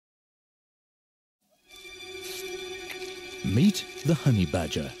Meet the honey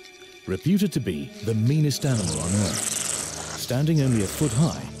badger, reputed to be the meanest animal on Earth. Standing only a foot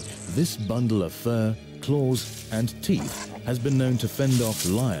high, this bundle of fur, claws and teeth has been known to fend off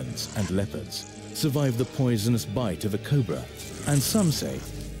lions and leopards, survive the poisonous bite of a cobra, and some say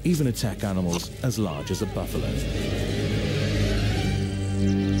even attack animals as large as a buffalo.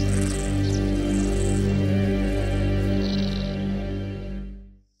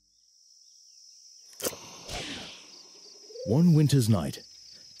 One winter's night,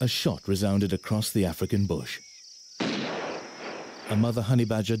 a shot resounded across the African bush. A mother honey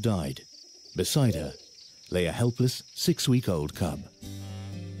badger died. Beside her lay a helpless 6-week-old cub.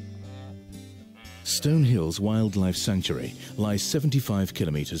 Stone Hills Wildlife Sanctuary lies 75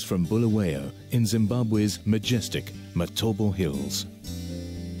 kilometers from Bulawayo in Zimbabwe's majestic Matobo Hills.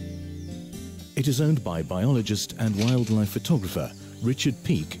 It is owned by biologist and wildlife photographer Richard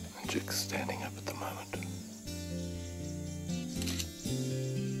Peake. Jake's standing up at the moment.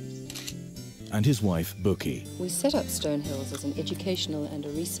 And his wife, Buki. We set up Stone Hills as an educational and a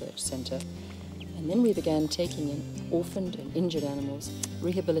research centre, and then we began taking in orphaned and injured animals,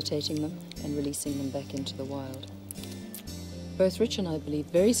 rehabilitating them and releasing them back into the wild. Both Rich and I believe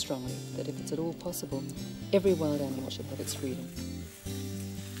very strongly that if it's at all possible, every wild animal should have its freedom.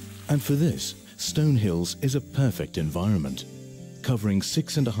 And for this, Stone Hills is a perfect environment. Covering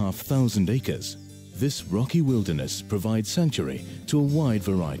 6,500 acres, this rocky wilderness provides sanctuary to a wide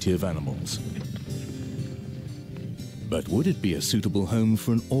variety of animals. But would it be a suitable home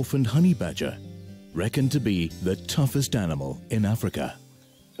for an orphaned honey badger, reckoned to be the toughest animal in Africa?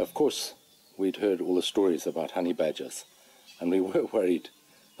 Of course, we'd heard all the stories about honey badgers, and we were worried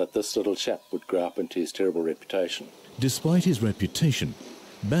that this little chap would grow up into his terrible reputation. Despite his reputation,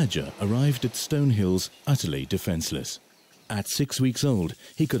 Badger arrived at Stone Hills utterly defenseless. At 6 weeks old,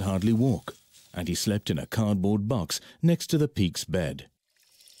 he could hardly walk, and he slept in a cardboard box next to the Peake's bed.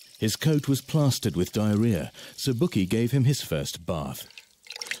 His coat was plastered with diarrhea, so Buki gave him his first bath.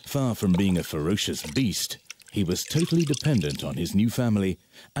 Far from being a ferocious beast, he was totally dependent on his new family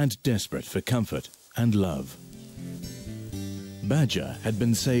and desperate for comfort and love. Badger had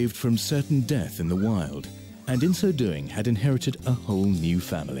been saved from certain death in the wild, and in so doing had inherited a whole new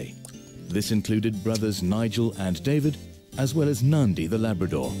family. This included brothers Nigel and David, as well as Nandi the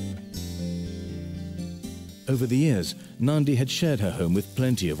Labrador. Over the years, Nandi had shared her home with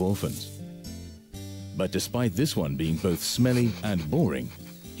plenty of orphans. But despite this one being both smelly and boring,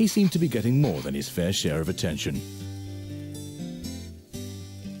 he seemed to be getting more than his fair share of attention.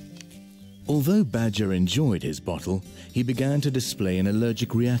 Although Badger enjoyed his bottle, he began to display an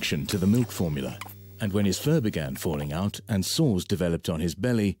allergic reaction to the milk formula. And when his fur began falling out and sores developed on his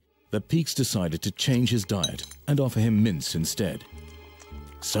belly, the Peakes decided to change his diet and offer him mince instead.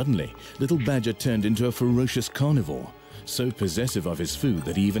 Suddenly, little Badger turned into a ferocious carnivore, so possessive of his food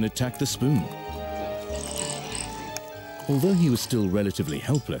that he even attacked the spoon. Although he was still relatively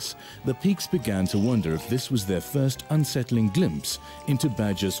helpless, the Peakes began to wonder if this was their first unsettling glimpse into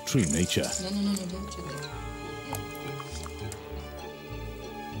Badger's true nature. No, don't do that.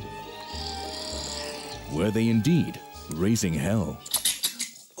 Were they indeed raising hell?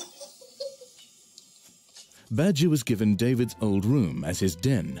 Badger was given David's old room as his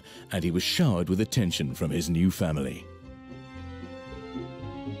den, and he was showered with attention from his new family.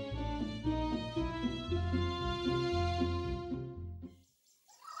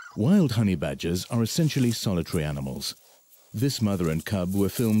 Wild honey badgers are essentially solitary animals. This mother and cub were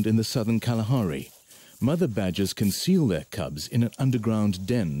filmed in the southern Kalahari. Mother badgers conceal their cubs in an underground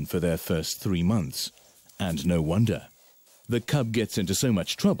den for their first 3 months. And no wonder. The cub gets into so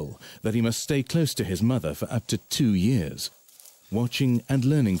much trouble that he must stay close to his mother for up to 2 years, watching and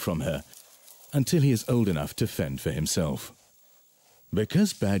learning from her until he is old enough to fend for himself.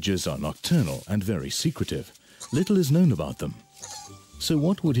 Because badgers are nocturnal and very secretive, little is known about them. So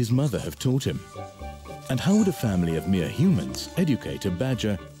what would his mother have taught him? And how would a family of mere humans educate a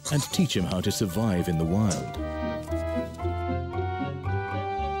badger and teach him how to survive in the wild?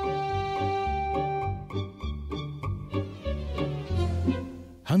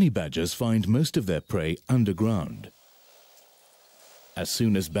 Honey badgers find most of their prey underground. As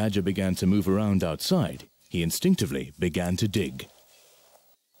soon as Badger began to move around outside, he instinctively began to dig.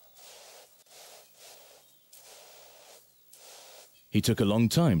 He took a long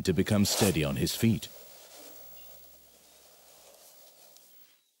time to become steady on his feet.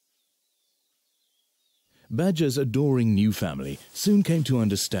 Badger's adoring new family soon came to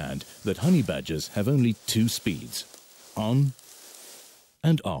understand that honey badgers have only 2 speeds, on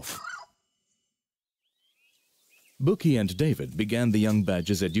and off. Buki and David began the young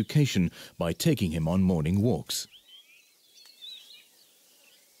badger's education by taking him on morning walks.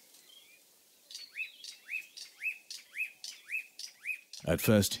 At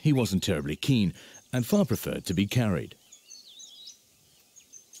first, he wasn't terribly keen and far preferred to be carried.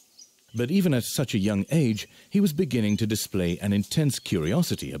 But even at such a young age, he was beginning to display an intense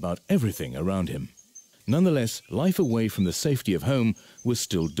curiosity about everything around him. Nonetheless, life away from the safety of home was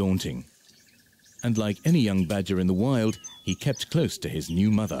still daunting. And like any young badger in the wild, he kept close to his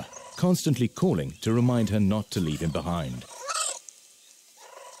new mother, constantly calling to remind her not to leave him behind.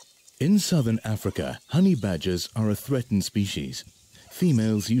 In southern Africa, honey badgers are a threatened species.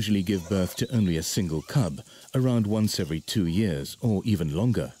 Females usually give birth to only a single cub, around once every 2 years or even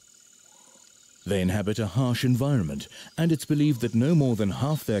longer. They inhabit a harsh environment, and it's believed that no more than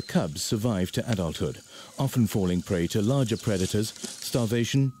half their cubs survive to adulthood, often falling prey to larger predators,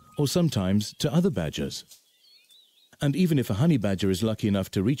 starvation, or sometimes to other badgers. And even if a honey badger is lucky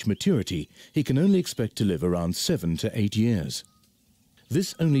enough to reach maturity, he can only expect to live around 7 to 8 years.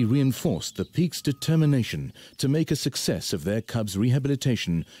 This only reinforced the peak's determination to make a success of their cubs'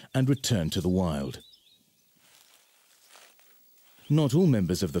 rehabilitation and return to the wild. Not all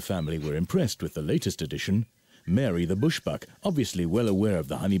members of the family were impressed with the latest addition. Mary the bushbuck, obviously well aware of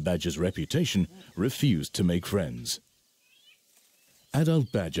the honey badger's reputation, refused to make friends. Adult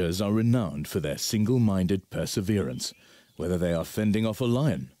badgers are renowned for their single-minded perseverance, whether they are fending off a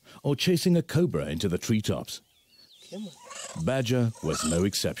lion or chasing a cobra into the treetops. Badger was no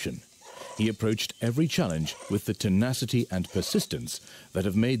exception. He approached every challenge with the tenacity and persistence that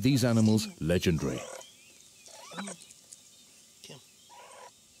have made these animals legendary.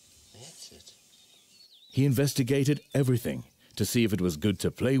 He investigated everything to see if it was good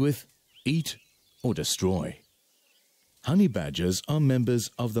to play with, eat, or destroy. Honey badgers are members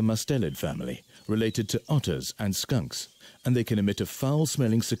of the mustelid family, related to otters and skunks, and they can emit a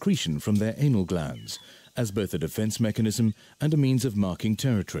foul-smelling secretion from their anal glands, as both a defense mechanism and a means of marking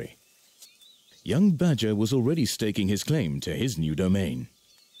territory. Young Badger was already staking his claim to his new domain.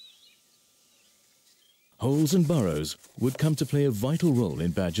 Holes and burrows would come to play a vital role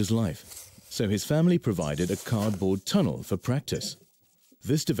in Badger's life, so his family provided a cardboard tunnel for practice.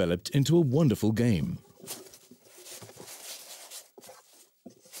 This developed into a wonderful game.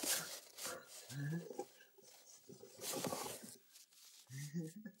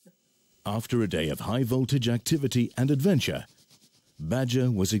 After a day of high-voltage activity and adventure,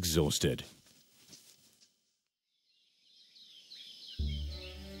 Badger was exhausted.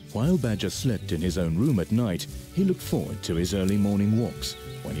 While Badger slept in his own room at night, he looked forward to his early morning walks,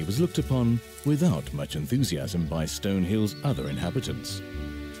 when he was looked upon without much enthusiasm by Stonehill's other inhabitants.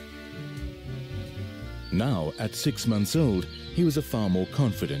 Now, at 6 months old, he was a far more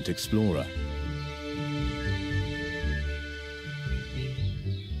confident explorer.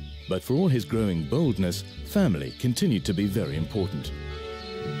 But for all his growing boldness, family continued to be very important.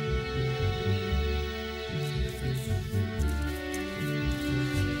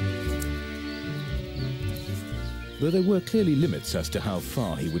 Though there were clearly limits as to how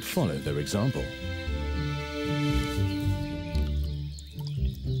far he would follow their example.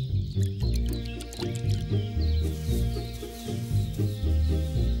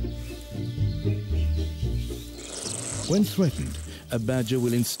 When threatened, a badger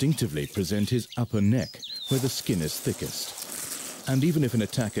will instinctively present his upper neck, where the skin is thickest. And even if an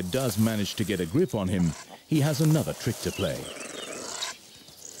attacker does manage to get a grip on him, he has another trick to play.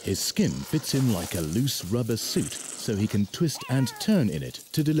 His skin fits in like a loose rubber suit, so he can twist and turn in it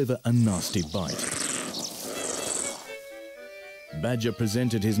to deliver a nasty bite. Badger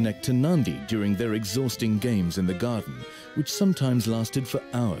presented his neck to Nandi during their exhausting games in the garden, which sometimes lasted for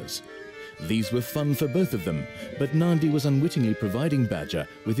hours. These were fun for both of them, but Nandi was unwittingly providing Badger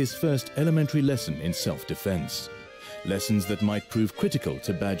with his first elementary lesson in self-defense. Lessons that might prove critical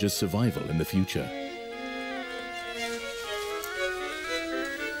to Badger's survival in the future.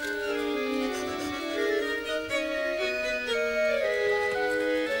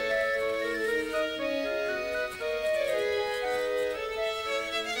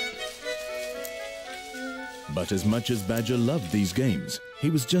 But as much as Badger loved these games,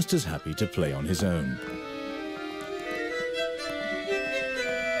 he was just as happy to play on his own.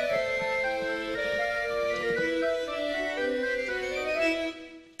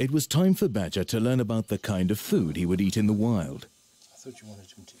 It was time for Badger to learn about the kind of food he would eat in the wild. I thought you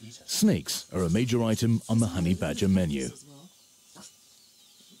wanted him to eat it. Snakes are a major item on the honey badger menu.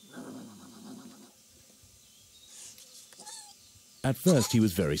 At first he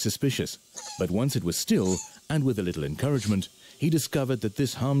was very suspicious, but once it was still, and with a little encouragement, he discovered that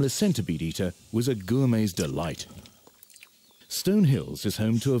this harmless centipede eater was a gourmet's delight. Stone Hills is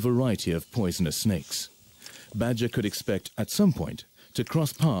home to a variety of poisonous snakes. Badger could expect, at some point, to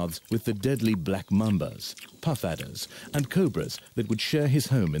cross paths with the deadly black mambas, puff adders, and cobras that would share his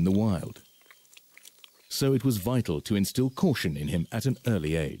home in the wild. So it was vital to instill caution in him at an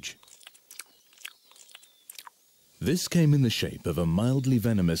early age. This came in the shape of a mildly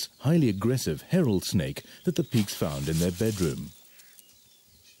venomous, highly aggressive herald snake that the Peaks found in their bedroom.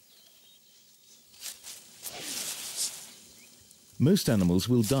 Most animals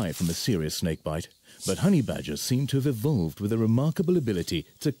will die from a serious snake bite, but honey badgers seem to have evolved with a remarkable ability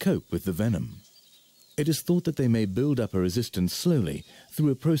to cope with the venom. It is thought that they may build up a resistance slowly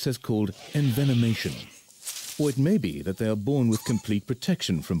through a process called envenomation. Or it may be that they are born with complete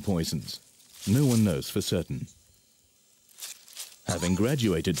protection from poisons. No one knows for certain. Having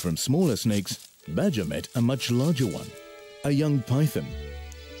graduated from smaller snakes, Badger met a much larger one, a young python.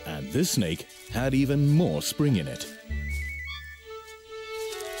 And this snake had even more spring in it.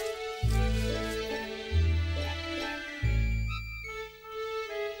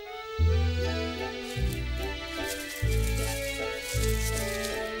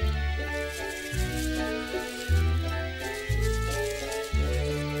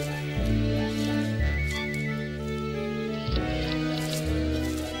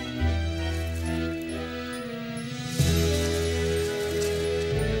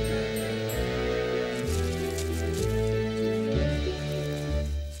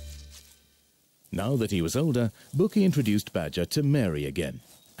 Now that he was older, Bookie introduced Badger to Mary again,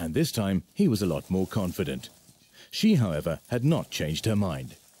 and this time he was a lot more confident. She, however, had not changed her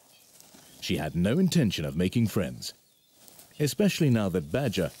mind. She had no intention of making friends, especially now that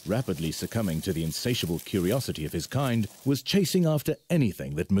Badger, rapidly succumbing to the insatiable curiosity of his kind, was chasing after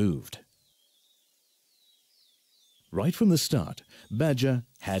anything that moved. Right from the start, Badger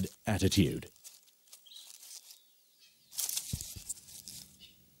had attitude.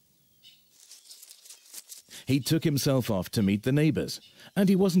 He took himself off to meet the neighbors, and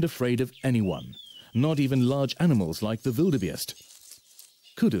he wasn't afraid of anyone, not even large animals like the wildebeest,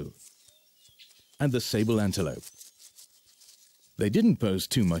 kudu, and the sable antelope. They didn't pose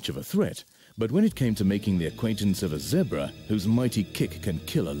too much of a threat, but when it came to making the acquaintance of a zebra whose mighty kick can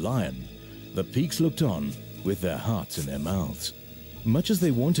kill a lion, the Peaks looked on with their hearts in their mouths. Much as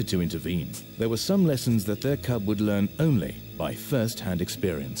they wanted to intervene, there were some lessons that their cub would learn only by first-hand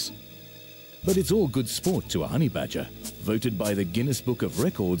experience. But it's all good sport to a honey badger, voted by the Guinness Book of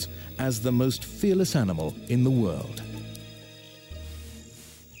Records as the most fearless animal in the world.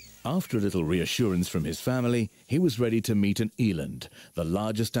 After a little reassurance from his family, he was ready to meet an eland, the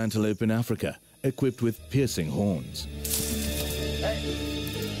largest antelope in Africa, equipped with piercing horns.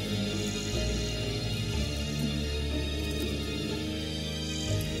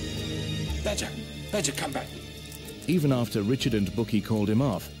 Badger, come back. Even after Richard and Bookie called him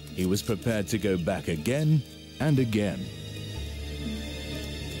off, he was prepared to go back again and again.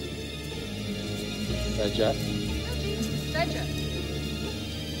 Badger. Badger.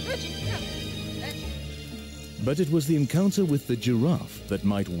 Badger, come. Badger. But it was the encounter with the giraffe that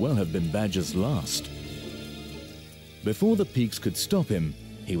might well have been Badger's last. Before the Peaks could stop him,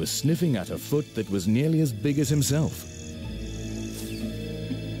 he was sniffing at a foot that was nearly as big as himself.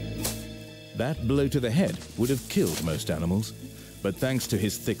 That blow to the head would have killed most animals, but thanks to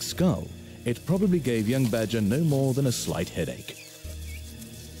his thick skull, it probably gave young Badger no more than a slight headache.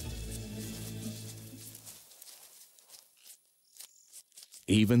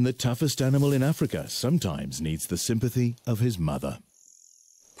 Even the toughest animal in Africa sometimes needs the sympathy of his mother.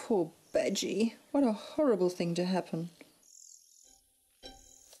 Poor Badgie. What a horrible thing to happen.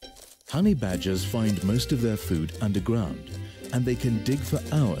 Honey badgers find most of their food underground, and they can dig for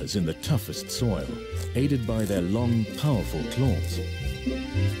hours in the toughest soil, aided by their long, powerful claws.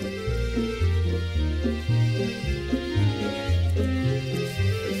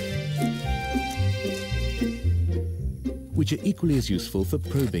 Which are equally as useful for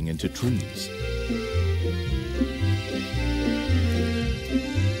probing into trees.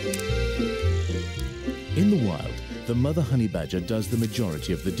 In the wild, the mother honey badger does the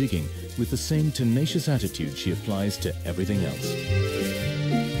majority of the digging with the same tenacious attitude she applies to everything else.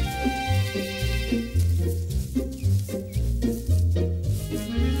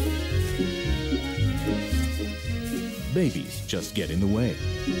 Babies just get in the way.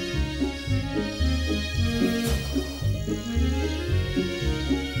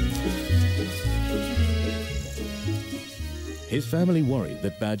 His family worried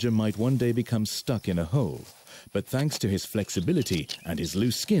that Badger might one day become stuck in a hole, but thanks to his flexibility and his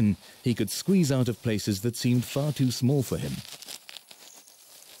loose skin, he could squeeze out of places that seemed far too small for him.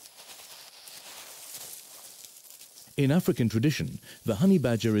 In African tradition, the honey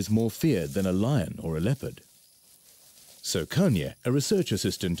badger is more feared than a lion or a leopard. So Kanye, a research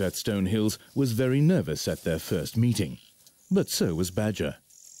assistant at Stone Hills, was very nervous at their first meeting. But so was Badger.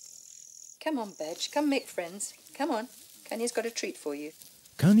 Come on, Badge. Come make friends. Come on. Kanye's got a treat for you.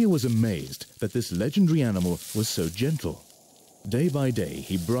 Kanye was amazed that this legendary animal was so gentle. Day by day,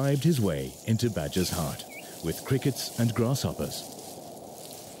 he bribed his way into Badger's heart with crickets and grasshoppers.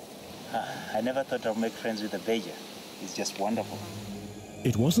 I never thought I'd make friends with a badger. It's just wonderful.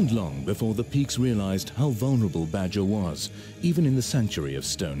 It wasn't long before the Peaks realized how vulnerable Badger was, even in the sanctuary of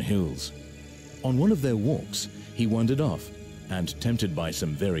Stone Hills. On one of their walks, he wandered off and, tempted by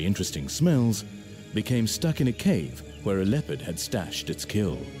some very interesting smells, became stuck in a cave where a leopard had stashed its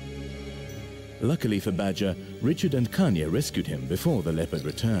kill. Luckily for Badger, Richard and Kanye rescued him before the leopard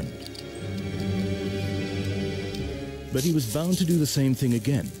returned. But he was bound to do the same thing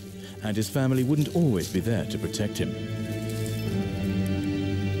again, and his family wouldn't always be there to protect him.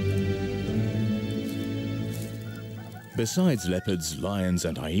 Besides leopards, lions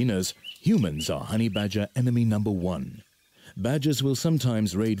and hyenas, humans are honey badger enemy number one. Badgers will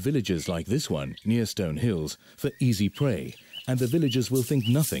sometimes raid villages like this one near Stone Hills for easy prey, and the villagers will think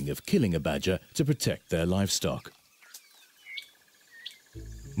nothing of killing a badger to protect their livestock.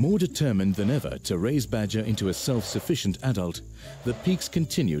 More determined than ever to raise Badger into a self-sufficient adult, the Peaks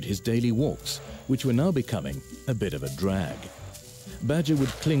continued his daily walks, which were now becoming a bit of a drag. Badger would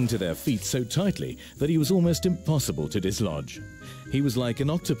cling to their feet so tightly that he was almost impossible to dislodge. He was like an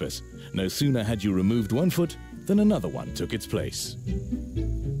octopus. No sooner had you removed one foot than another one took its place.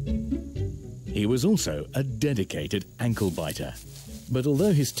 He was also a dedicated ankle biter. But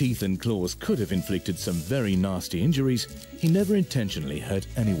although his teeth and claws could have inflicted some very nasty injuries, he never intentionally hurt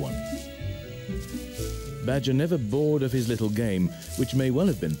anyone. Badger never bored of his little game, which may well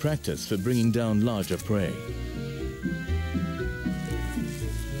have been practice for bringing down larger prey.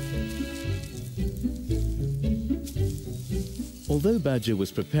 Although Badger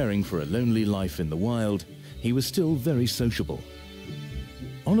was preparing for a lonely life in the wild, he was still very sociable.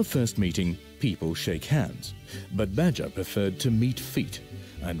 On a first meeting, people shake hands, but Badger preferred to meet feet,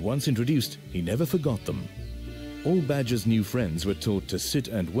 and once introduced, he never forgot them. All Badger's new friends were taught to sit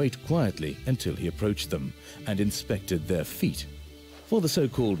and wait quietly until he approached them and inspected their feet. For the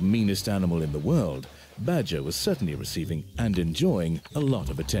so-called meanest animal in the world, Badger was certainly receiving and enjoying a lot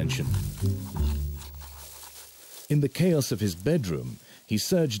of attention. In the chaos of his bedroom, he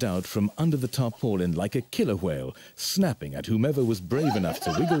surged out from under the tarpaulin like a killer whale, snapping at whomever was brave enough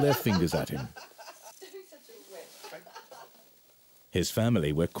to wiggle their fingers at him. His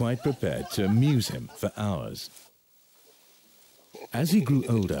family were quite prepared to amuse him for hours. As he grew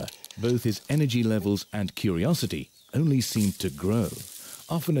older, both his energy levels and curiosity only seemed to grow,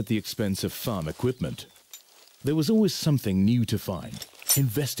 often at the expense of farm equipment. There was always something new to find,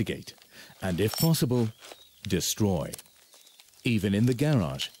 investigate, and if possible, destroy. Even in the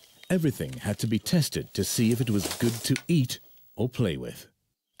garage, everything had to be tested to see if it was good to eat or play with.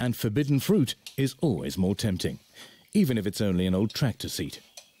 And forbidden fruit is always more tempting, even if it's only an old tractor seat.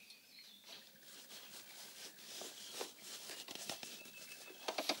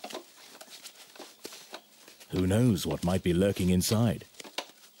 Who knows what might be lurking inside?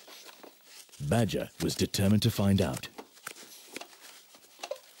 Badger was determined to find out.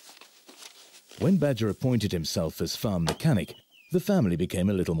 When Badger appointed himself as farm mechanic, the family became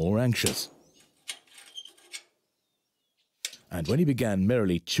a little more anxious. And when he began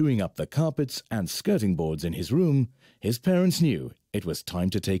merrily chewing up the carpets and skirting boards in his room, his parents knew it was time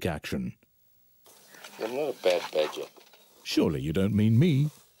to take action. You're not a bad badger. Surely you don't mean me?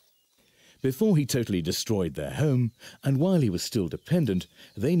 Before he totally destroyed their home, and while he was still dependent,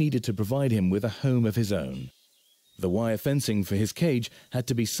 they needed to provide him with a home of his own. The wire fencing for his cage had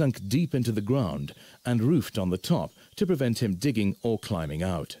to be sunk deep into the ground and roofed on the top to prevent him digging or climbing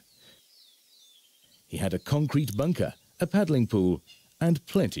out. He had a concrete bunker, a paddling pool, and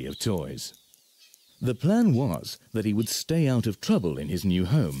plenty of toys. The plan was that he would stay out of trouble in his new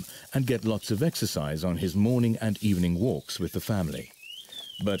home and get lots of exercise on his morning and evening walks with the family.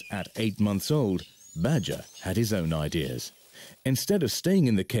 But at 8 months old, Badger had his own ideas. Instead of staying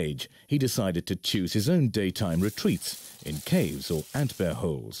in the cage, he decided to choose his own daytime retreats in caves or ant-bear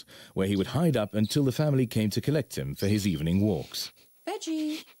holes, where he would hide up until the family came to collect him for his evening walks.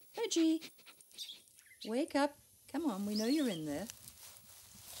 Badgie! Badgie! Wake up. Come on, we know you're in there.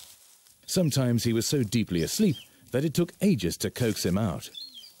 Sometimes he was so deeply asleep that it took ages to coax him out.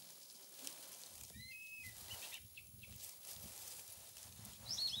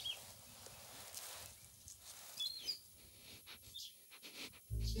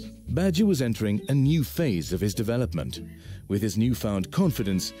 Badger was entering a new phase of his development. With his newfound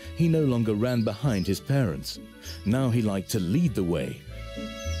confidence, he no longer ran behind his parents. Now he liked to lead the way,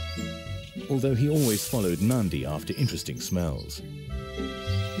 although he always followed Nandi after interesting smells.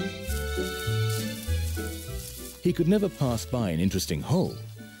 He could never pass by an interesting hole,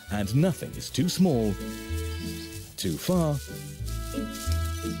 and nothing is too small, too far,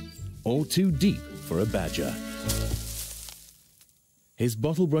 or too deep for a badger. His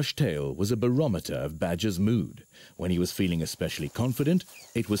bottle-brush tail was a barometer of Badger's mood. When he was feeling especially confident,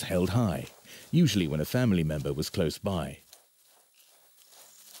 it was held high, usually when a family member was close by.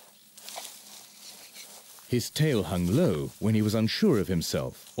 His tail hung low when he was unsure of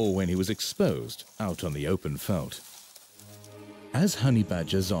himself or when he was exposed out on the open veldt. As honey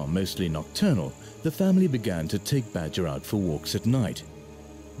badgers are mostly nocturnal, the family began to take Badger out for walks at night.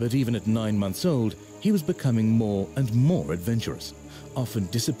 But even at 9 months old, he was becoming more and more adventurous, often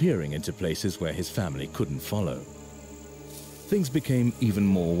disappearing into places where his family couldn't follow. Things became even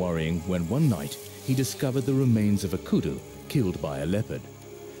more worrying when one night he discovered the remains of a kudu killed by a leopard.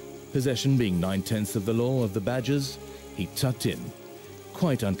 Possession being 9/10 of the law of the badgers, he tucked in,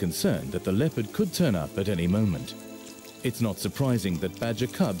 quite unconcerned that the leopard could turn up at any moment. It's not surprising that badger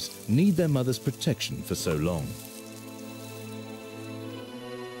cubs need their mother's protection for so long.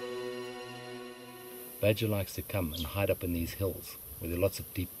 Badger likes to come and hide up in these hills where there are lots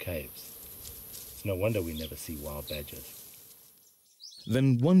of deep caves. It's no wonder we never see wild badgers.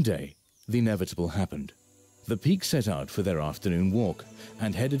 Then one day, the inevitable happened. The Peak set out for their afternoon walk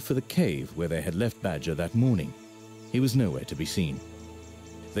and headed for the cave where they had left Badger that morning. He was nowhere to be seen.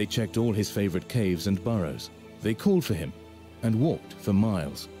 They checked all his favorite caves and burrows. They called for him and walked for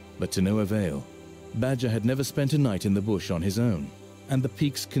miles, but to no avail. Badger had never spent a night in the bush on his own, and the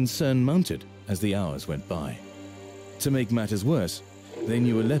Peak's concern mounted as the hours went by. To make matters worse, they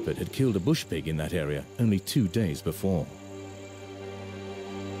knew a leopard had killed a bush pig in that area only 2 days before.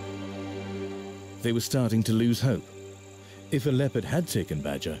 They were starting to lose hope. If a leopard had taken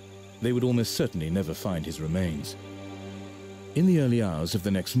Badger, they would almost certainly never find his remains. In the early hours of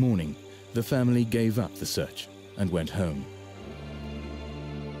the next morning, the family gave up the search and went home.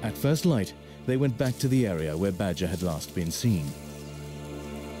 At first light, they went back to the area where Badger had last been seen.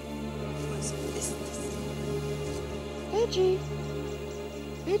 Badgie!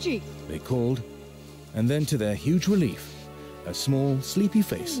 Badgie! They called, and then to their huge relief, a small, sleepy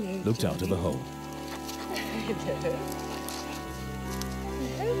face looked out of the hole. Hello.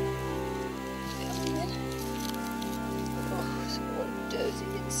 Oh, so all dozy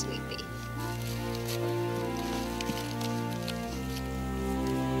and sleepy.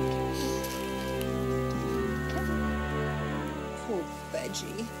 Poor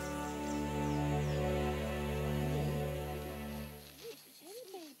Badgie.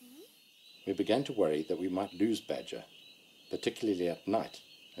 We began to worry that we might lose Badger, particularly at night,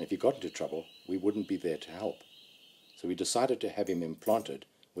 and if he got into trouble, we wouldn't be there to help. So we decided to have him implanted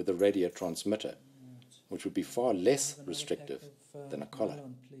with a radio transmitter, which would be far less restrictive than a collar.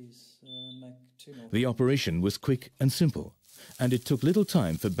 The operation was quick and simple, and it took little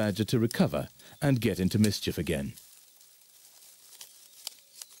time for Badger to recover and get into mischief again.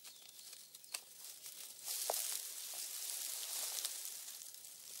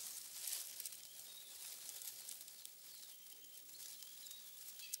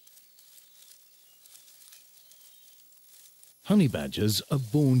 Honey badgers are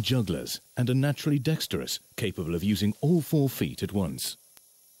born jugglers and are naturally dexterous, capable of using all 4 feet at once.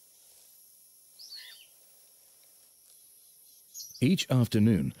 Each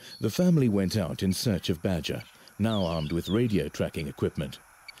afternoon, the family went out in search of Badger, now armed with radio tracking equipment.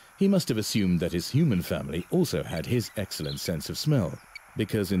 He must have assumed that his human family also had his excellent sense of smell,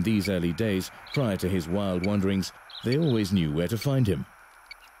 because in these early days, prior to his wild wanderings, they always knew where to find him.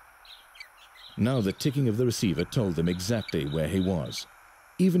 Now the ticking of the receiver told them exactly where he was,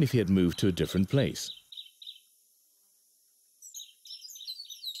 even if he had moved to a different place.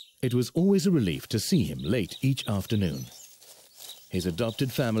 It was always a relief to see him late each afternoon. His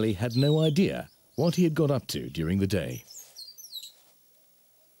adopted family had no idea what he had got up to during the day.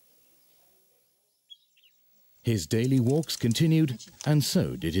 His daily walks continued, and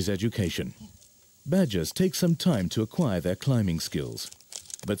so did his education. Badgers take some time to acquire their climbing skills,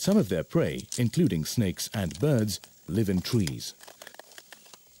 but some of their prey, including snakes and birds, live in trees.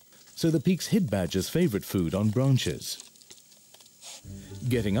 So the Peaks hid Badger's favorite food on branches.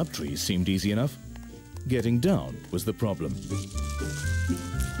 Getting up trees seemed easy enough. Getting down was the problem.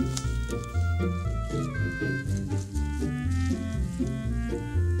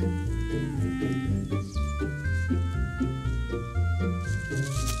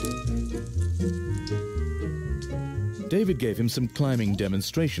 David gave him some climbing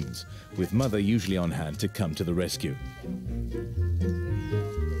demonstrations, with Mother usually on hand to come to the rescue.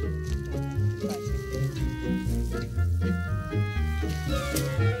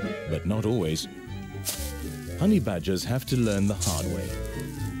 But not always. Honey badgers have to learn the hard way.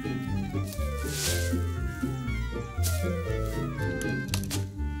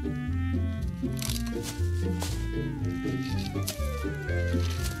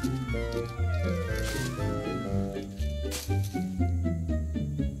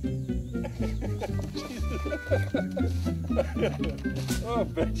 Oh,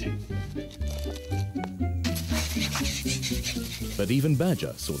 Badgie. But even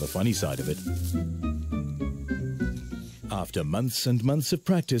Badger saw the funny side of it. After months and months of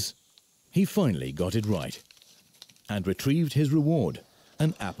practice, he finally got it right and retrieved his reward,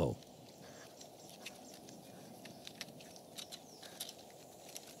 an apple.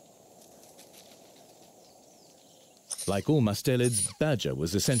 Like all mustelids, Badger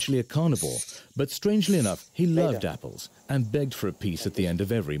was essentially a carnivore, but strangely enough, he loved apples and begged for a piece at the end of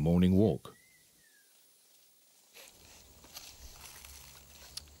every morning walk.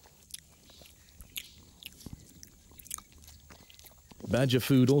 Badger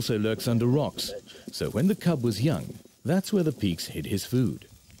food also lurks under rocks, so when the cub was young, that's where the peaks hid his food.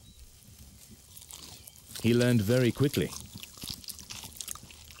 He learned very quickly.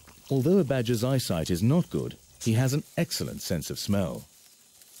 Although a badger's eyesight is not good, he has an excellent sense of smell.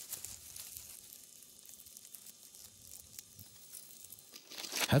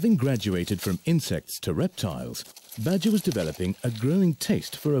 Having graduated from insects to reptiles, Badger was developing a growing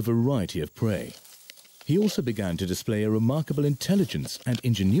taste for a variety of prey. He also began to display a remarkable intelligence and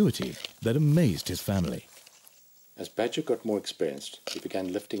ingenuity that amazed his family. As Badger got more experienced, he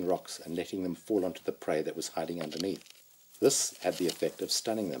began lifting rocks and letting them fall onto the prey that was hiding underneath. This had the effect of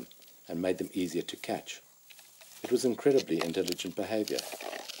stunning them and made them easier to catch. It was incredibly intelligent behavior.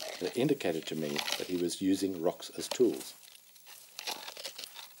 It indicated to me that he was using rocks as tools.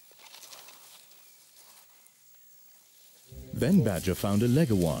 Then Badger found a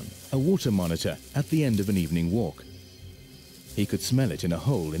leguan, a water monitor, at the end of an evening walk. He could smell it in a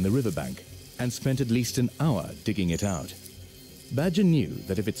hole in the riverbank and spent at least an hour digging it out. Badger knew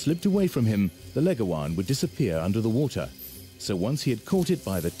that if it slipped away from him, the leguan would disappear under the water. So once he had caught it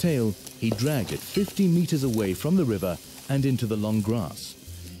by the tail, he dragged it 50 meters away from the river and into the long grass.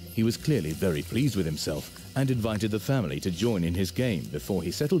 He was clearly very pleased with himself and invited the family to join in his game before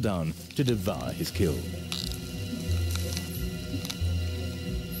he settled down to devour his kill.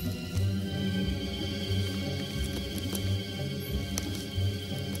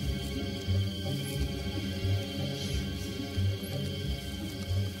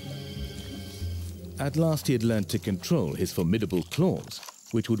 At last he had learned to control his formidable claws,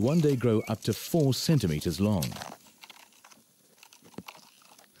 which would one day grow up to 4 centimeters long.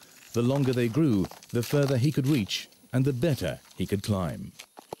 The longer they grew, the further he could reach, and the better he could climb.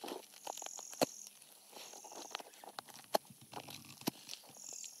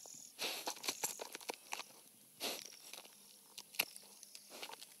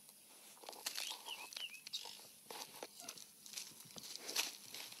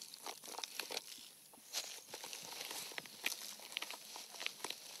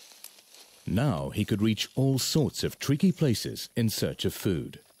 Now he could reach all sorts of tricky places in search of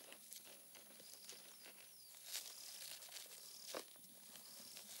food.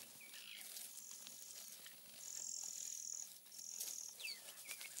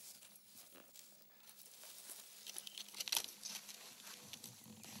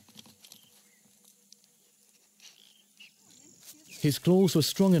 His claws were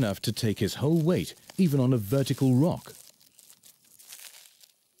strong enough to take his whole weight, even on a vertical rock.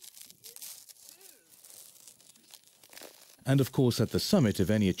 And of course, at the summit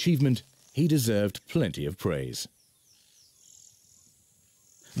of any achievement, he deserved plenty of praise.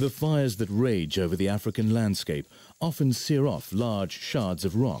 The fires that rage over the African landscape often sear off large shards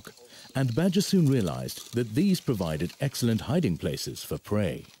of rock, and Badger soon realized that these provided excellent hiding places for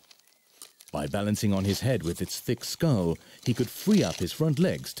prey. By balancing on his head with its thick skull, he could free up his front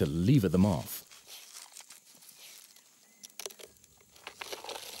legs to lever them off.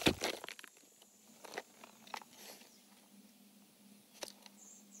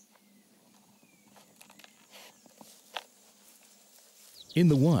 In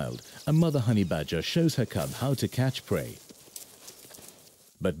the wild, a mother honey badger shows her cub how to catch prey.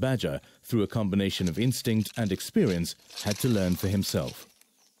 But Badger, through a combination of instinct and experience, had to learn for himself.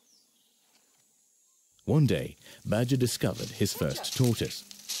 One day, Badger discovered his first tortoise.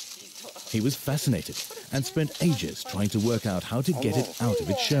 He was fascinated and spent ages trying to work out how to get it out of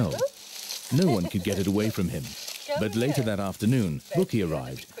its shell. No one could get it away from him, But later that afternoon, Bookie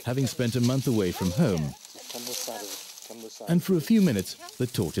arrived, having spent a month away from home. And for a few minutes, the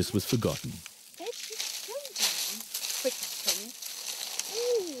tortoise was forgotten.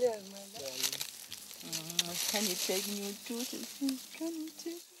 Can you take me a tortoise? Can you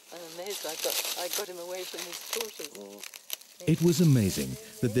take? I'm amazed I got him away from his tortoise. It was amazing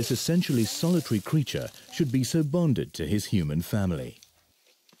that this essentially solitary creature should be so bonded to his human family.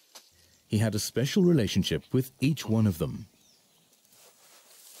 He had a special relationship with each one of them.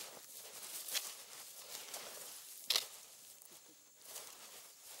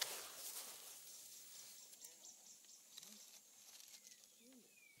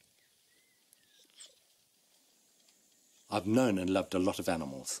 I've known and loved a lot of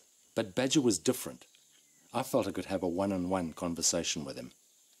animals, but Badger was different. I felt I could have a one-on-one conversation with him.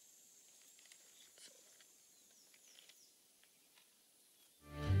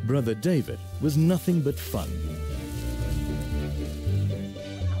 Brother David was nothing but fun.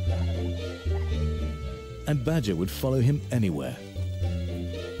 And Badger would follow him anywhere.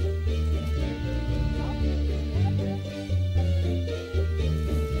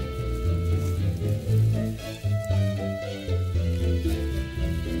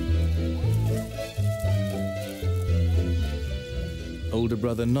 Older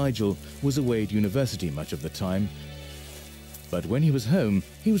brother Nigel was away at university much of the time, but when he was home,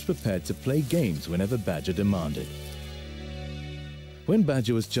 he was prepared to play games whenever Badger demanded. When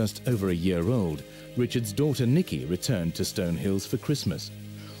Badger was just over a year old, Richard's daughter Nikki returned to Stone Hills for Christmas.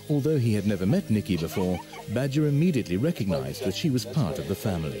 Although he had never met Nikki before, Badger immediately recognized that she was part of the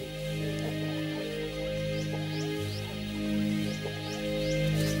family.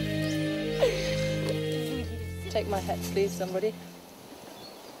 Take my hat, please, somebody.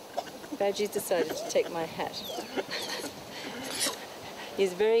 Badgie's decided to take my hat.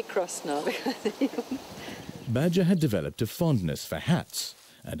 He's very cross now because Badger had developed a fondness for hats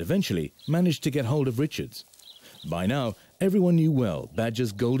and eventually managed to get hold of Richard's. By now, everyone knew well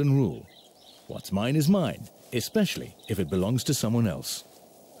Badger's golden rule. What's mine is mine, especially if it belongs to someone else.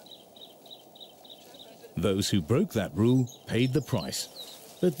 Those who broke that rule paid the price.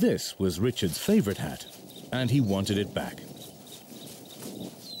 But this was Richard's favorite hat, and he wanted it back.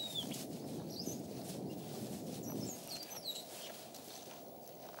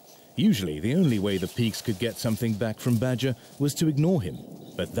 Usually, the only way the Peaks could get something back from Badger was to ignore him,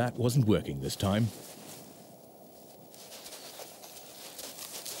 but that wasn't working this time.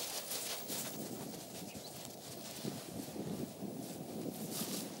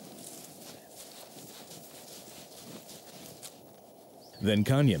 Then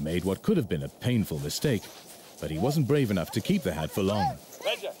Kanya made what could have been a painful mistake, but he wasn't brave enough to keep the hat for long.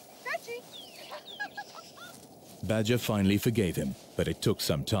 Badger finally forgave him, but it took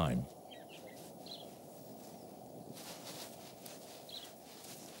some time.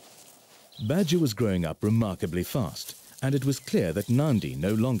 Badger was growing up remarkably fast, and it was clear that Nandi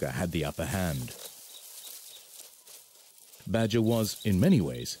no longer had the upper hand. Badger was, in many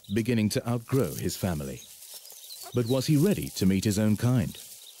ways, beginning to outgrow his family. But was he ready to meet his own kind?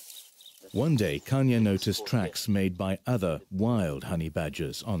 One day, Kanya noticed tracks made by other wild honey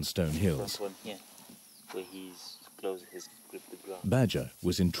badgers on Stone Hills. Where he's close, his grip the ground. Badger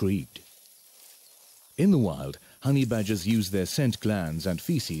was intrigued. In the wild, honey badgers use their scent glands and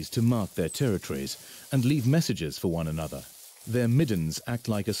feces to mark their territories and leave messages for one another. Their middens act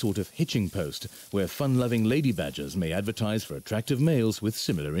like a sort of hitching post where fun-loving lady badgers may advertise for attractive males with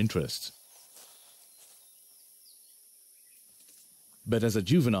similar interests. But as a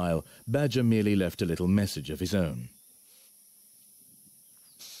juvenile, Badger merely left a little message of his own.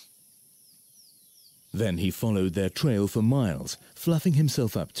 Then he followed their trail for miles, fluffing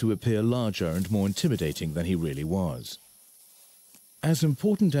himself up to appear larger and more intimidating than he really was. As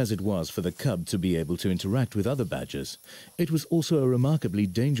important as it was for the cub to be able to interact with other badgers, it was also a remarkably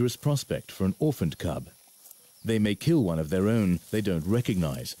dangerous prospect for an orphaned cub. They may kill one of their own they don't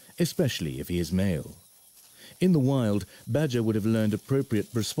recognize, especially if he is male. In the wild, Badger would have learned appropriate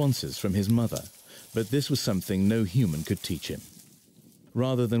responses from his mother, but this was something no human could teach him.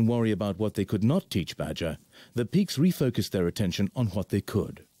 Rather than worry about what they could not teach Badger, the Peaks refocused their attention on what they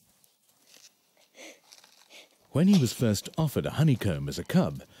could. When he was first offered a honeycomb as a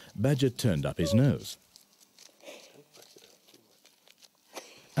cub, Badger turned up his nose.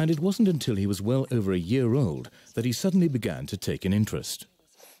 And it wasn't until he was well over a year old that he suddenly began to take an interest.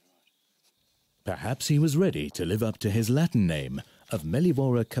 Perhaps he was ready to live up to his Latin name of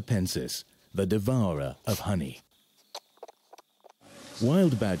Mellivora capensis, the devourer of honey.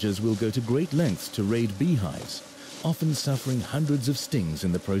 Wild badgers will go to great lengths to raid beehives, often suffering hundreds of stings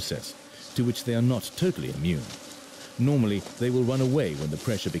in the process, to which they are not totally immune. Normally, they will run away when the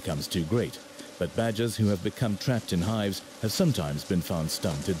pressure becomes too great, but badgers who have become trapped in hives have sometimes been found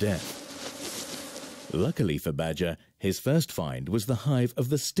stung to death. Luckily for Badger, his first find was the hive of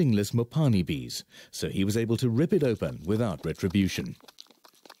the stingless Mopani bees, so he was able to rip it open without retribution.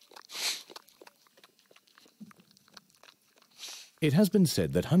 It has been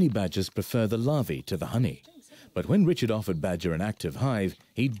said that honey badgers prefer the larvae to the honey, but when Richard offered Badger an active hive,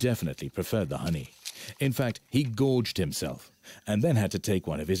 he definitely preferred the honey. In fact, he gorged himself, and then had to take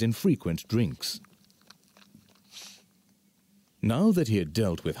one of his infrequent drinks. Now that he had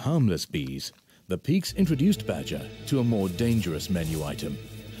dealt with harmless bees, the Peaks introduced Badger to a more dangerous menu item,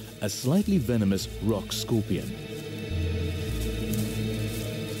 a slightly venomous rock scorpion.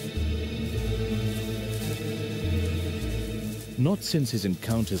 Not since his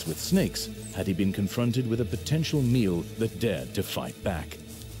encounters with snakes had he been confronted with a potential meal that dared to fight back.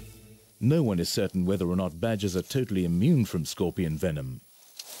 No one is certain whether or not badgers are totally immune from scorpion venom.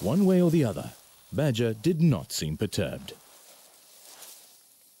 One way or the other, Badger did not seem perturbed.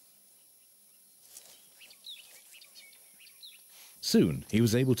 Soon, he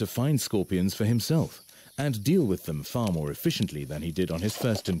was able to find scorpions for himself and deal with them far more efficiently than he did on his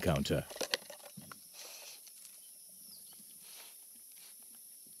first encounter.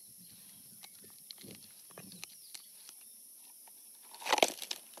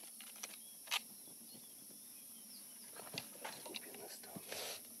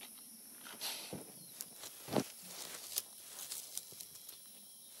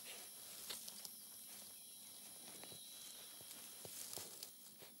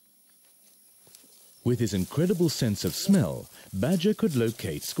 With his incredible sense of smell, Badger could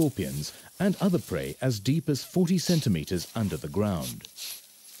locate scorpions and other prey as deep as 40 centimeters under the ground.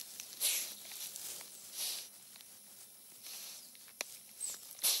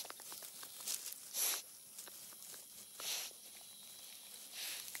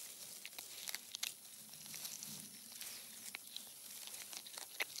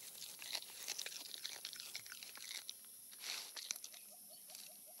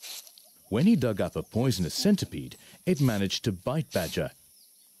 When he dug up a poisonous centipede, it managed to bite Badger,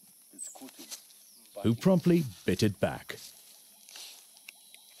 who promptly bit it back.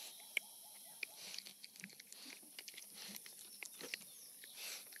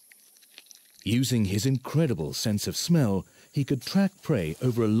 Using his incredible sense of smell, he could track prey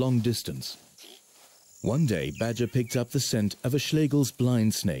over a long distance. One day, Badger picked up the scent of a Schlegel's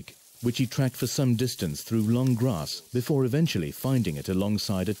blind snake, which he tracked for some distance through long grass before eventually finding it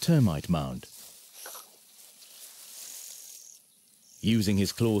alongside a termite mound. Using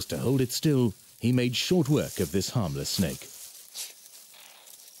his claws to hold it still, he made short work of this harmless snake.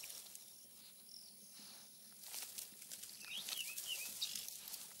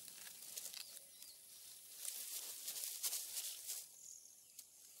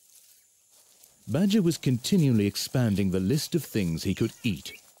 Badger was continually expanding the list of things he could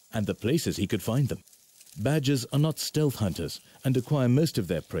eat and the places he could find them. Badgers are not stealth hunters and acquire most of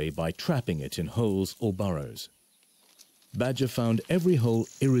their prey by trapping it in holes or burrows. Badger found every hole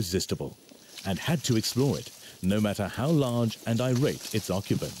irresistible and had to explore it, no matter how large and irate its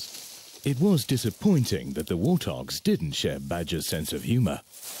occupants. It was disappointing that the warthogs didn't share Badger's sense of humor,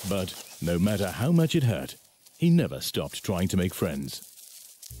 but no matter how much it hurt, he never stopped trying to make friends.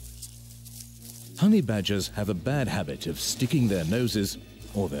 Honey badgers have a bad habit of sticking their noses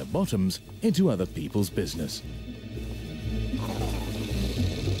or their bottoms into other people's business.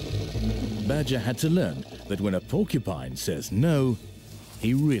 Badger had to learn that when a porcupine says no,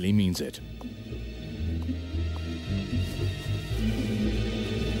 he really means it.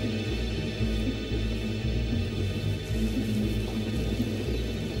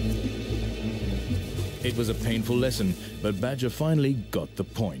 It was a painful lesson, but Badger finally got the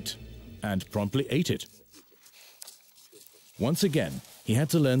point and promptly ate it. Once again, he had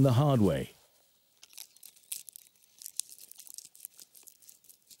to learn the hard way.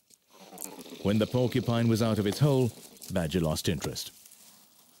 When the porcupine was out of its hole, Badger lost interest.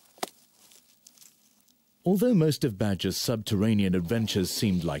 Although most of Badger's subterranean adventures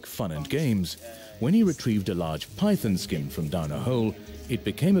seemed like fun and games, when he retrieved a large python skin from down a hole, it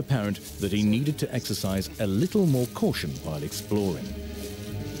became apparent that he needed to exercise a little more caution while exploring.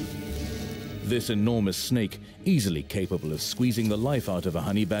 This enormous snake, easily capable of squeezing the life out of a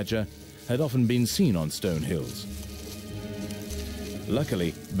honey badger, had often been seen on stone hills.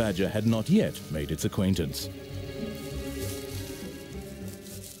 Luckily, Badger had not yet made its acquaintance.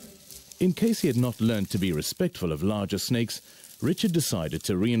 In case he had not learned to be respectful of larger snakes, Richard decided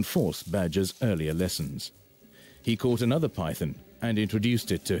to reinforce Badger's earlier lessons. He caught another python and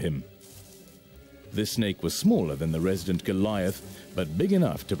introduced it to him. This snake was smaller than the resident Goliath, but big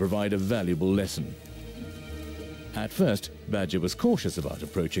enough to provide a valuable lesson. At first, Badger was cautious about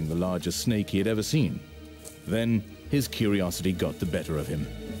approaching the largest snake he had ever seen. Then, his curiosity got the better of him.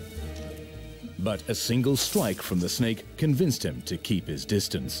 But a single strike from the snake convinced him to keep his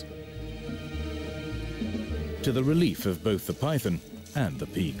distance, to the relief of both the python and the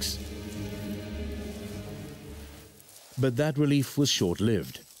Peaks. But that relief was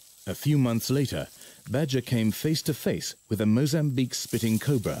short-lived. A few months later, Badger came face to face with a Mozambique-spitting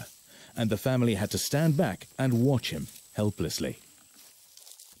cobra, and the family had to stand back and watch him helplessly.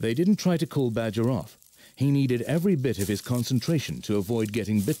 They didn't try to call Badger off. He needed every bit of his concentration to avoid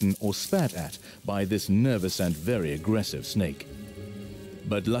getting bitten or spat at by this nervous and very aggressive snake.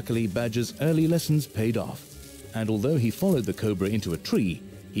 But luckily, Badger's early lessons paid off, and although he followed the cobra into a tree,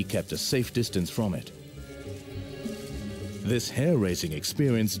 he kept a safe distance from it. This hair-raising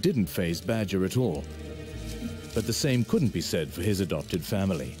experience didn't faze Badger at all. But the same couldn't be said for his adopted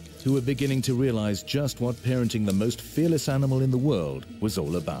family, who were beginning to realize just what parenting the most fearless animal in the world was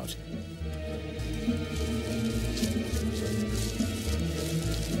all about.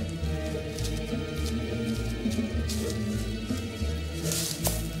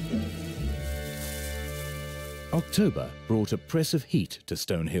 October brought oppressive heat to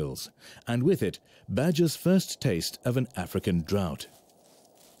Stone Hills, and with it, Badger's first taste of an African drought.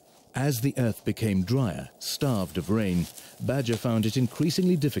 As the earth became drier, starved of rain, Badger found it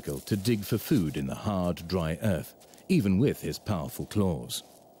increasingly difficult to dig for food in the hard, dry earth, even with his powerful claws.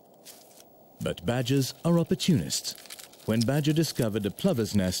 But badgers are opportunists. When Badger discovered a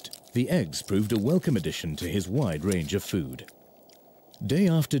plover's nest, the eggs proved a welcome addition to his wide range of food. Day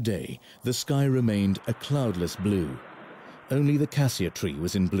after day, the sky remained a cloudless blue. Only the cassia tree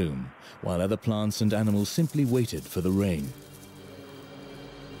was in bloom, while other plants and animals simply waited for the rain.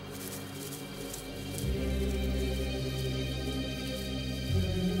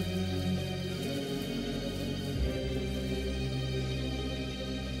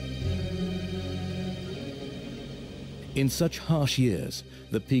 In such harsh years,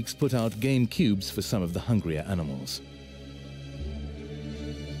 the Peaks put out game cubes for some of the hungrier animals.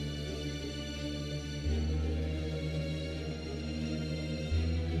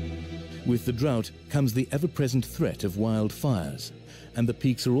 With the drought comes the ever-present threat of wildfires, and the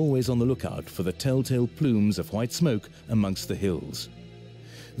Peaks are always on the lookout for the telltale plumes of white smoke amongst the hills.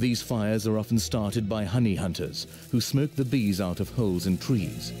 These fires are often started by honey hunters, who smoke the bees out of holes in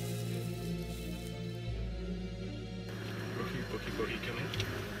trees. Bookie, come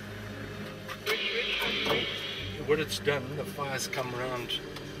in. What it's done, the fire's come around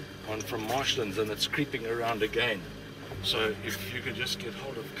from marshlands and it's creeping around again. So if you could just get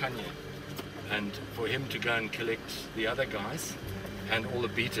hold of Kanye, and for him to go and collect the other guys and all the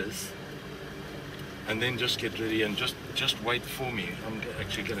beaters, and then just get ready and just wait for me. I'm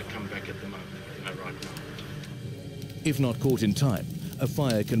actually going to come back at the moment, right now. If not caught in time, a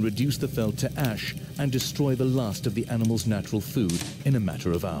fire can reduce the veld to ash and destroy the last of the animal's natural food in a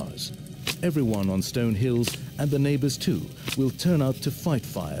matter of hours. Everyone on Stone Hills, and the neighbors too, will turn out to fight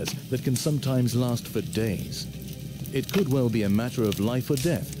fires that can sometimes last for days. It could well be a matter of life or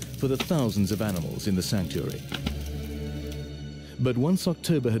death for the thousands of animals in the sanctuary. But once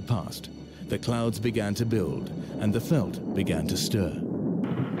October had passed, the clouds began to build and the veld began to stir.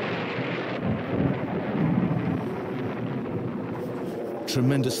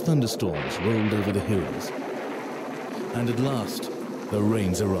 Tremendous thunderstorms rolled over the hills, and at last the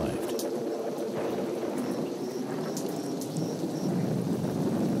rains arrived.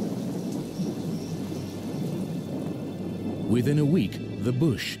 Within a week, the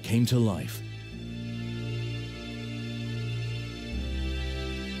bush came to life.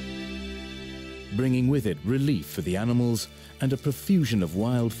 Bringing with it relief for the animals and a profusion of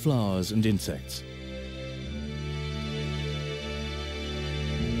wild flowers and insects.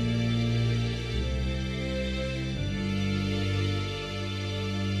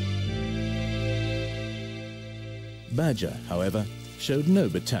 Badger, however, showed no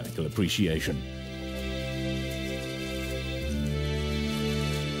botanical appreciation.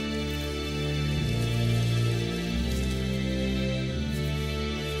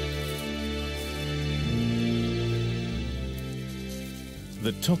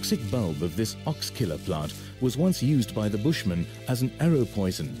 The toxic bulb of this ox-killer plant was once used by the Bushmen as an arrow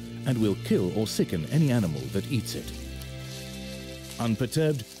poison and will kill or sicken any animal that eats it.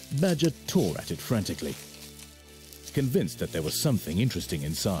 Unperturbed, Badger tore at it frantically, convinced that there was something interesting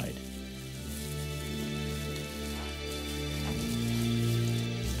inside.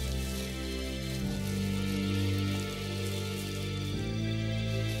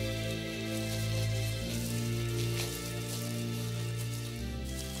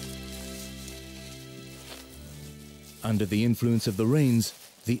 Under the influence of the rains,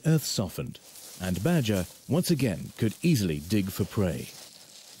 the earth softened, and Badger once again could easily dig for prey.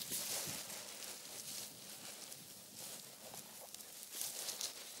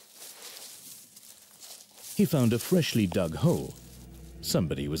 He found a freshly dug hole.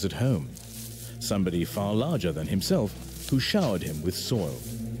 Somebody was at home. Somebody far larger than himself, who showered him with soil.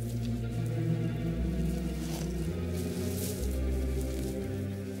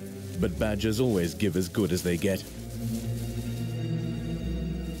 But badgers always give as good as they get.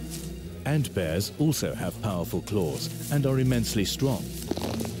 Ant bears also have powerful claws and are immensely strong.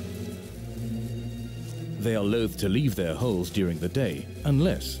 They are loath to leave their holes during the day,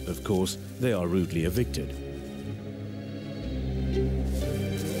 unless, of course, they are rudely evicted.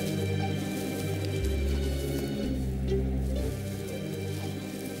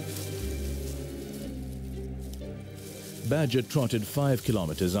 Badger trotted 5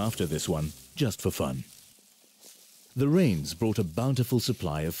 kilometers after this one, just for fun. The rains brought a bountiful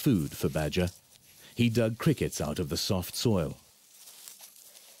supply of food for Badger. He dug crickets out of the soft soil.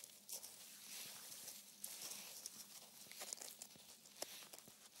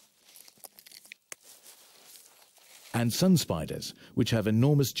 And sun spiders, which have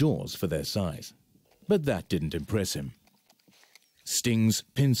enormous jaws for their size. But that didn't impress him. Stings,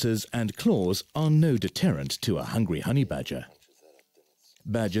 pincers and claws are no deterrent to a hungry honey badger.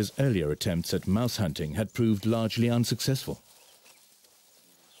 Badger's earlier attempts at mouse hunting had proved largely unsuccessful.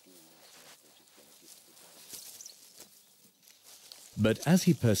 But as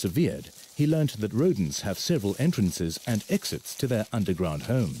he persevered, he learnt that rodents have several entrances and exits to their underground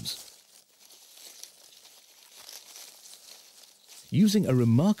homes. Using a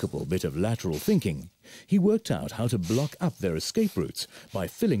remarkable bit of lateral thinking, he worked out how to block up their escape routes by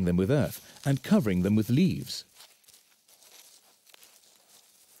filling them with earth and covering them with leaves.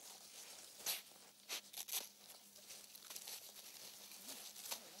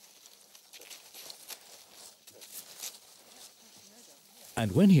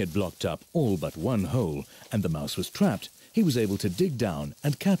 And when he had blocked up all but one hole and the mouse was trapped, he was able to dig down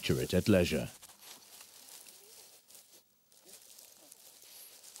and capture it at leisure.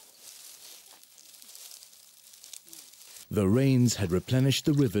 The rains had replenished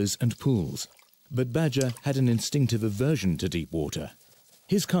the rivers and pools, but Badger had an instinctive aversion to deep water.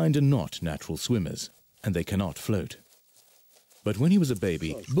 His kind are not natural swimmers, and they cannot float. But when he was a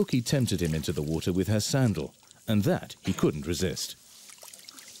baby, Bookie tempted him into the water with her sandal, and that he couldn't resist.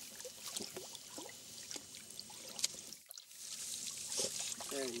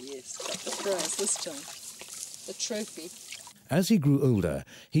 Oh yes, got the prize this time. The trophy. As he grew older,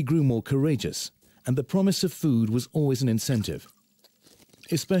 he grew more courageous, and the promise of food was always an incentive,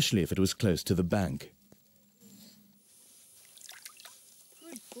 especially if it was close to the bank.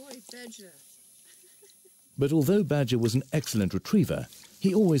 Good boy, Badger. But although Badger was an excellent retriever,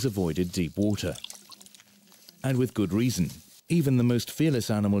 he always avoided deep water. And with good reason. Even the most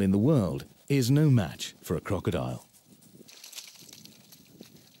fearless animal in the world is no match for a crocodile.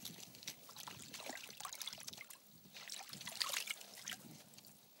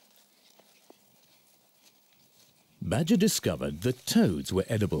 Badger discovered that toads were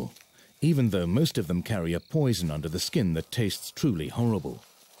edible, even though most of them carry a poison under the skin that tastes truly horrible.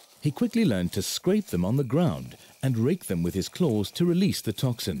 He quickly learned to scrape them on the ground and rake them with his claws to release the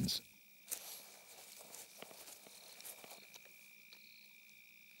toxins.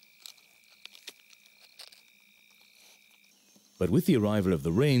 But with the arrival of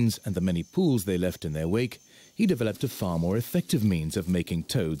the rains and the many pools they left in their wake, he developed a far more effective means of making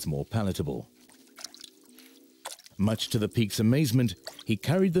toads more palatable. Much to the peak's amazement, he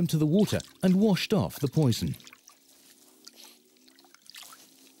carried them to the water and washed off the poison.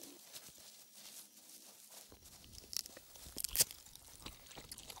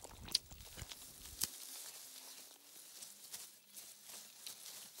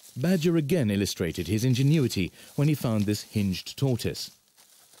 Badger again illustrated his ingenuity when he found this hinged tortoise.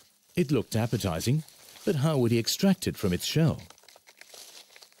 It looked appetizing, but how would he extract it from its shell?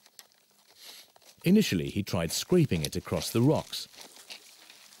 Initially, he tried scraping it across the rocks.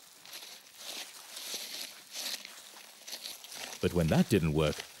 But when that didn't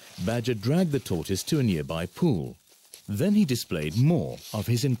work, Badger dragged the tortoise to a nearby pool. Then he displayed more of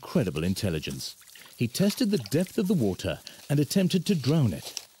his incredible intelligence. He tested the depth of the water and attempted to drown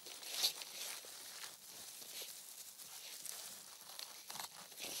it.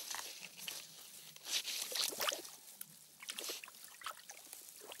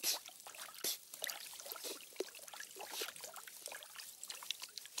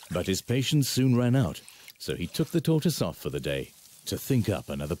 But his patience soon ran out, so he took the tortoise off for the day to think up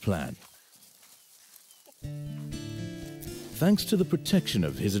another plan. Thanks to the protection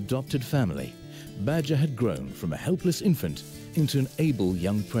of his adopted family, Badger had grown from a helpless infant into an able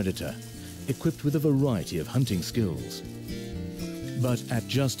young predator, equipped with a variety of hunting skills. But at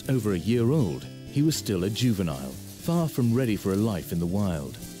just over a year old, he was still a juvenile, far from ready for a life in the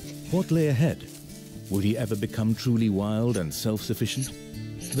wild. What lay ahead? Would he ever become truly wild and self-sufficient?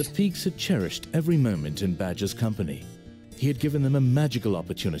 The Peaks had cherished every moment in Badger's company. He had given them a magical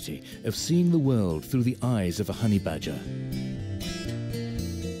opportunity of seeing the world through the eyes of a honey badger.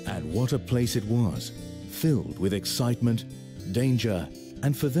 And what a place it was, filled with excitement, danger,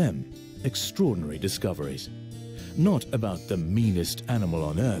 and for them, extraordinary discoveries. Not about the meanest animal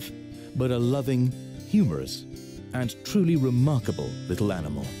on earth, but a loving, humorous, and truly remarkable little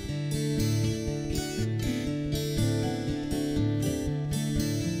animal.